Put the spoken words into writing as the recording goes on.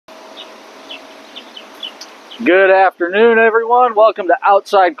Good afternoon, everyone. Welcome to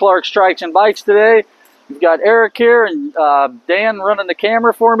Outside Clark Strikes and Bikes today. We've got Eric here and Dan running the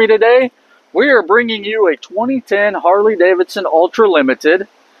camera for me today. We are bringing you a 2010 Harley Davidson Ultra Limited.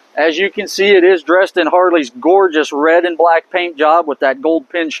 As you can see, it is dressed in Harley's gorgeous red and black paint job with that gold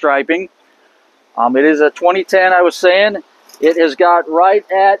pinstriping. It is a 2010, I was saying. It has got right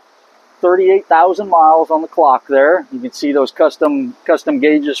at 38,000 miles on the clock there. You can see those custom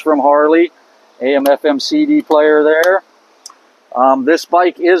gauges from Harley. AM FM CD player there. This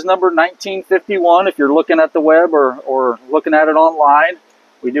bike is number 1951 if you're looking at the web or looking at it online.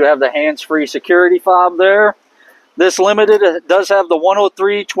 We do have the hands-free security fob there. This Limited does have the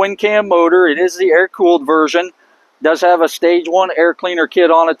 103 twin cam motor. It is the air-cooled version. Does have a stage 1 air cleaner kit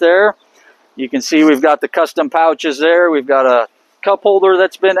on it there. You can see we've got the custom pouches there. We've got a cup holder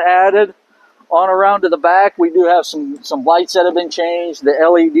that's been added. On around to the back, we do have some lights that have been changed. The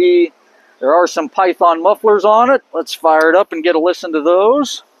LED. There are some Python mufflers on it. Let's fire it up and get a listen to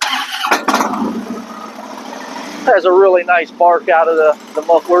those. Has a really nice bark out of the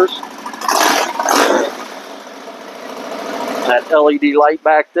mufflers. That LED light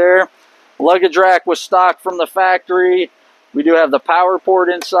back there. Luggage rack was stock from the factory. We do have the power port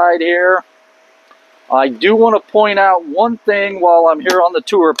inside here. I do want to point out one thing while I'm here on the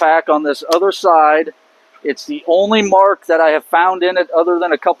tour pack on this other side. It's the only mark that I have found in it other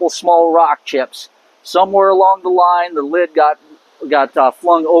than a couple small rock chips. Somewhere along the line, the lid got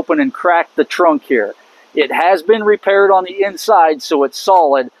flung open and cracked the trunk here. It has been repaired on the inside, so it's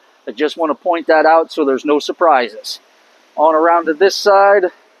solid. I just want to point that out so there's no surprises. On around to this side,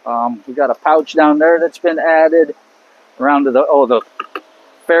 we've got a pouch down there that's been added. Around to the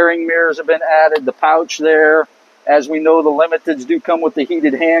fairing mirrors have been added, the pouch there. As we know, the Limiteds do come with the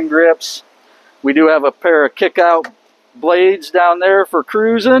heated hand grips. We do have a pair of kick-out blades down there for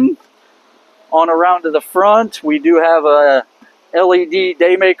cruising. On around to the front, we do have a LED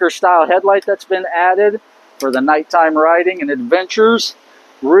Daymaker style headlight that's been added for the nighttime riding and adventures.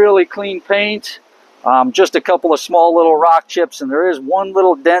 Really clean paint. Just a couple of small little rock chips, and there is one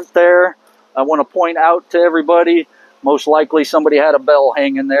little dent there. I want to point out to everybody, most likely somebody had a bell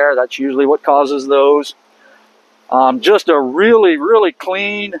hanging there. That's usually what causes those. Just a really, really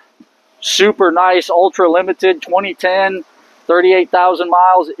clean, super nice Ultra Limited 2010, 38,000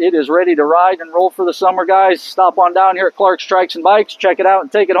 miles. It is ready to ride and roll for the summer, guys. Stop on down here at Clark Strikes and Bikes. Check it out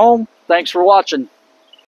and take it home. Thanks for watching.